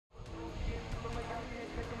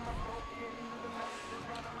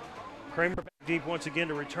Kramer back deep once again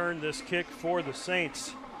to return this kick for the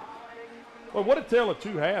Saints. Well, what a tale of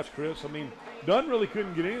two halves, Chris. I mean, Dunne really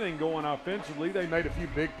couldn't get anything going offensively. They made a few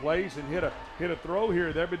big plays and hit a throw here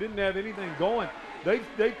or there, but didn't have anything going.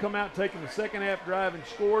 They've come out taking the second half drive and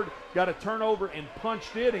scored, got a turnover and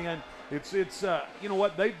punched it in. It's you know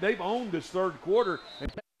what, they've owned this third quarter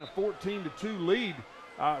and taken a 14-2 lead,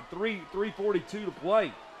 3:42 to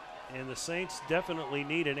play. And the Saints definitely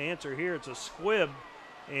need an answer here. It's a squib,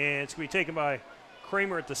 and it's going to be taken by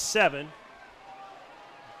Kramer at the 7.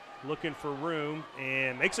 Looking for room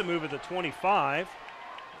and makes a move at the 25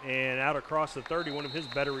 and out across the 30, one of his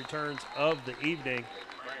better returns of the evening.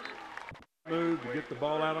 Move to get the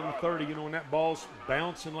ball out on the 30. You know, when that ball's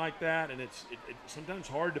bouncing like that, and it's sometimes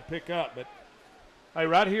hard to pick up. But hey,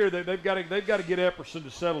 right here they've got to get Epperson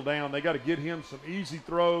to settle down. They got to get him some easy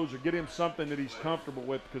throws or get him something that he's comfortable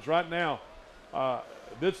with, because right now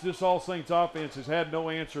this All Saints offense has had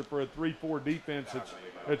no answer for a 3-4 defense.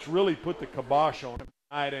 It's really put the kibosh on him.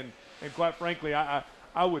 And quite frankly, I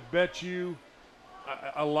would bet you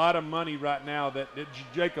a lot of money right now that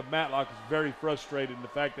Jacob Matlock is very frustrated in the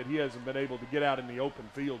fact that he hasn't been able to get out in the open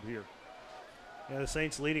field here. Yeah, the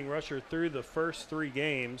Saints leading rusher through the first 3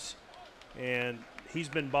 games, and he's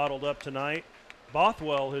been bottled up tonight.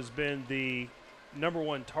 Bothwell has been the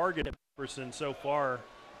 #1 target person so far,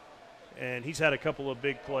 and he's had a couple of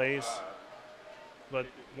big plays. But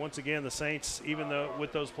once again, the Saints, even though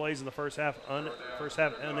with those plays in the first half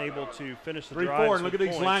unable to finish the drive. 3-4, and look at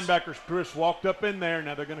these linebackers. Chris walked up in there.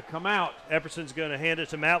 Now they're going to come out. Epperson's going to hand it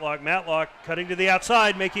to Matlock. Matlock cutting to the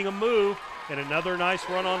outside, making a move, and another nice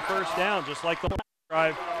run on first down, just like the last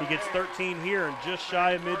drive. He gets 13 here and just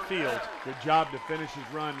shy of midfield. Good job to finish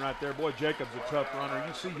his run right there. Boy, Jacob's a tough runner.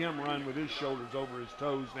 You see him run with his shoulders over his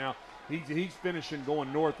toes now. He's finishing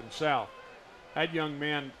going north and south. That young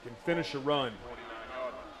man can finish a run.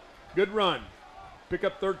 Good run. Pick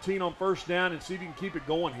up 13 on first down and see if you can keep it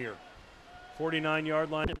going here. 49-yard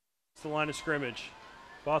line. It's the line of scrimmage.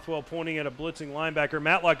 Bothwell pointing at a blitzing linebacker.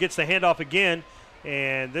 Matlock gets the handoff again,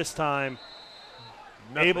 and this time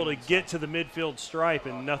able to get to the midfield stripe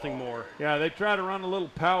and nothing more. Yeah, they try to run a little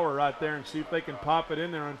power right there and see if they can pop it in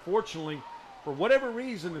there. Unfortunately, for whatever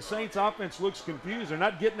reason, the Saints offense looks confused. They're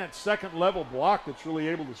not getting that second level block that's really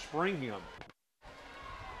able to spring him.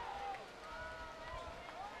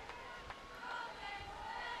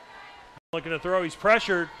 Looking to throw, he's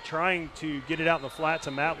pressured, trying to get it out in the flat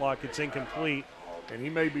to Matlock. It's incomplete. And he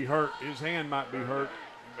may be hurt. His hand might be hurt.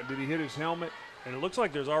 But did he hit his helmet? And it looks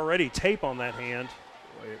like there's already tape on that hand.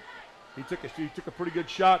 He took a pretty good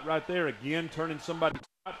shot right there. Again, turning somebody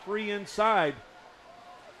free inside.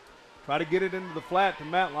 Try to get it into the flat to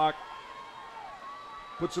Matlock.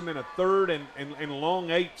 Puts him in a 3rd and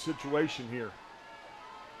long 8 situation here.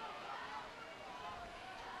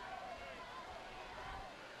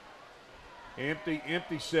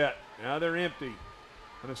 Empty set. Now they're empty.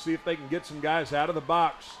 Going to see if they can get some guys out of the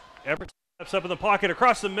box. Epperson steps up in the pocket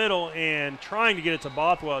across the middle and trying to get it to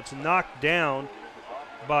Bothwell. It's knocked down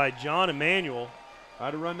by John Emanuel.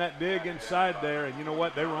 Tried to run that dig inside there, and you know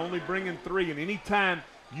what? They were only bringing 3, and anytime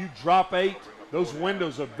you drop 8, those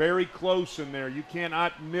windows are very close in there. You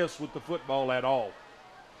cannot miss with the football at all.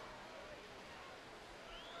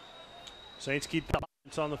 Saints keep the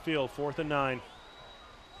offense on the field, 4th and 9.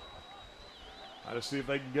 Try to see if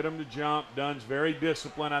they can get them to jump. Dunne's very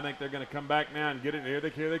disciplined. I think they're going to come back now and get it.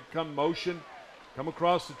 Here they come motion, come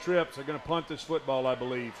across the trips. They're going to punt this football, I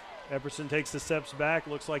believe. Epperson takes the steps back.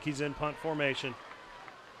 Looks like he's in punt formation.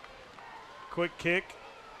 Quick kick,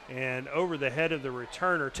 and over the head of the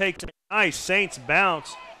returner. Takes a nice Saints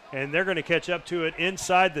bounce, and they're going to catch up to it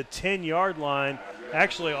inside the 10-yard line,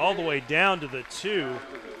 actually all the way down to the 2.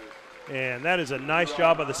 And that is a nice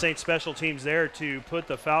job by the Saints special teams there to put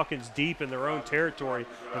the Falcons deep in their own territory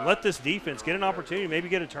and let this defense get an opportunity, maybe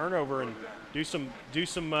get a turnover and do some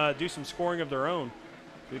scoring of their own.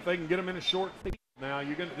 See if they can get them in a short field. Now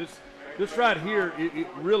you're gonna this right here. It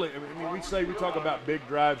really. I mean, we talk about big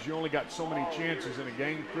drives. You only got so many chances in a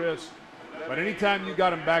game, Chris. But anytime you got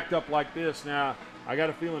them backed up like this, now I got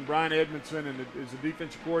a feeling Brian Edmondson is the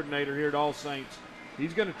defensive coordinator here at All Saints.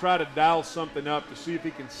 He's going to try to dial something up to see if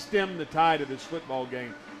he can stem the tide of this football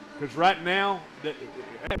game. Because right now,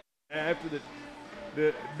 after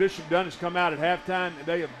the Bishop Dunne has come out at halftime,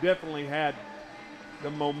 they have definitely had the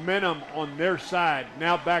momentum on their side.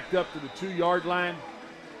 Now backed up to the 2-yard line.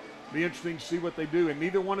 Be interesting to see what they do. And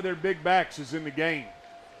neither one of their big backs is in the game.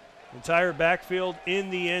 Entire backfield in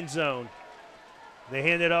the end zone. They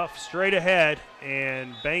hand it off straight ahead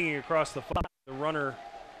and banging across the field. The runner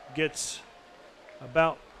gets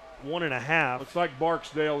about 1.5. Looks like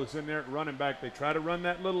Barksdale is in there at running back. They try to run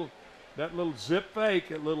that little that little zip fake,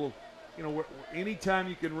 that little, you know, anytime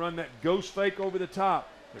you can run that ghost fake over the top,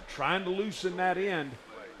 they're trying to loosen that end.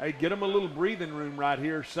 Hey, get them a little breathing room right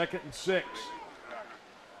here, 2nd and 6.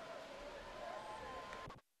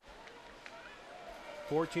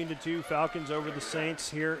 (14-2) Falcons over the Saints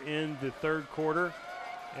here in the third quarter.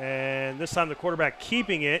 And this time the quarterback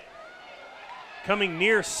keeping it, coming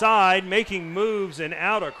near side, making moves and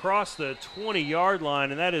out across the 20-yard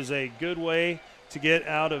line. And that is a good way to get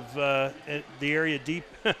out of the area deep.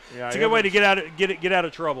 Yeah, it's a good way to get out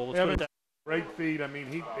of trouble. Let's put it that. Great feed. I mean,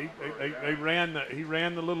 he ran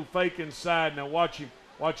the little fake inside. Now watch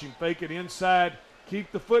him fake it inside.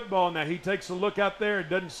 Keep the football. Now he takes a look out there and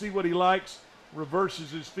doesn't see what he likes.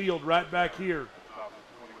 Reverses his field right back here.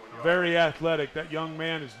 Very athletic. That young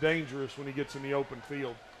man is dangerous when he gets in the open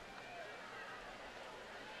field.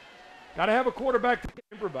 Got to have a quarterback that can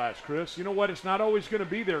improvise, Chris. You know what? It's not always going to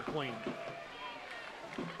be there clean.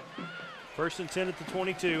 1st and 10 at the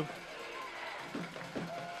 22.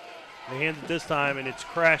 They hand it this time, and it's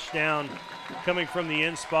crashed down, coming from the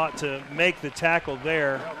end spot to make the tackle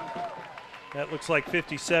there. That looks like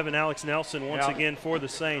 57, Alex Nelson, once again for the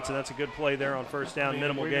Saints, and that's a good play there on 1st down,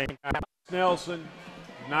 minimal gain. Nelson,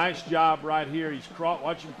 nice job right here. He's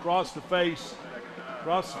watch him cross the face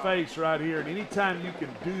right here. And anytime you can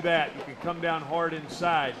do that, you can come down hard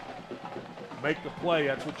inside, make the play.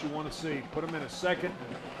 That's what you want to see. Put him in a 2nd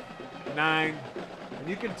and 9. And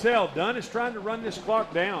you can tell Dunne is trying to run this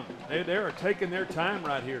clock down. They are taking their time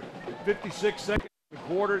right here. 56 seconds in the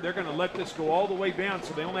quarter. They're going to let this go all the way down,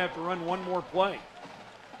 so they only have to run one more play.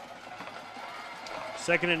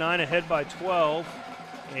 2nd and 9, ahead by 12.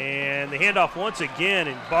 And the handoff once again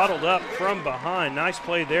and bottled up from behind. Nice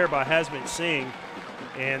play there by Hasmit Singh.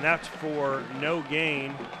 And that's for no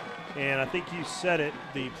gain. And I think you said it,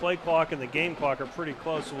 the play clock and the game clock are pretty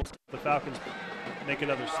close. So we'll see if the Falcons make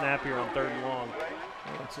another snap here on 3rd and long.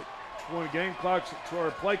 It's at 20,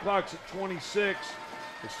 play clock's at 26.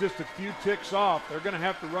 It's just a few ticks off. They're going to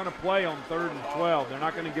have to run a play on 3rd and 12. They're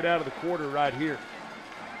not going to get out of the quarter right here.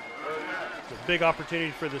 It's a big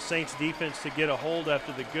opportunity for the Saints defense to get a hold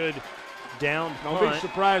after the good down punt. Don't be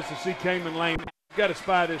surprised to see Kamen Lane. You've got to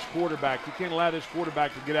spy this quarterback. You can't allow this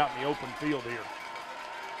quarterback to get out in the open field here.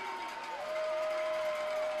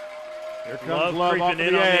 Here comes Love creeping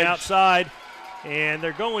in on the outside. And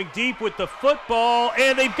they're going deep with the football,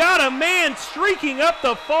 and they've got a man streaking up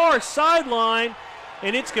the far sideline,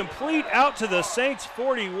 and it's complete out to the Saints'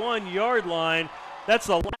 41-yard line. That's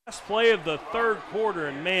the last play of the third quarter,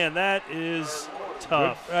 and, man, that is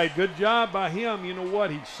tough. Good job by him. You know what?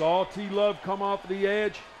 He saw T. Love come off the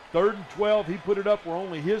edge. 3rd and 12, he put it up where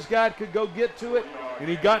only his guy could go get to it, and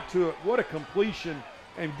he got to it. What a completion,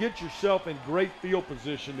 and get yourself in great field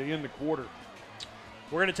position to end the quarter.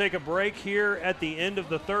 We're going to take a break here at the end of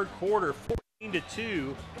the third quarter,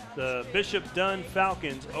 14-2, the Bishop Dunne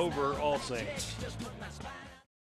Falcons over All Saints.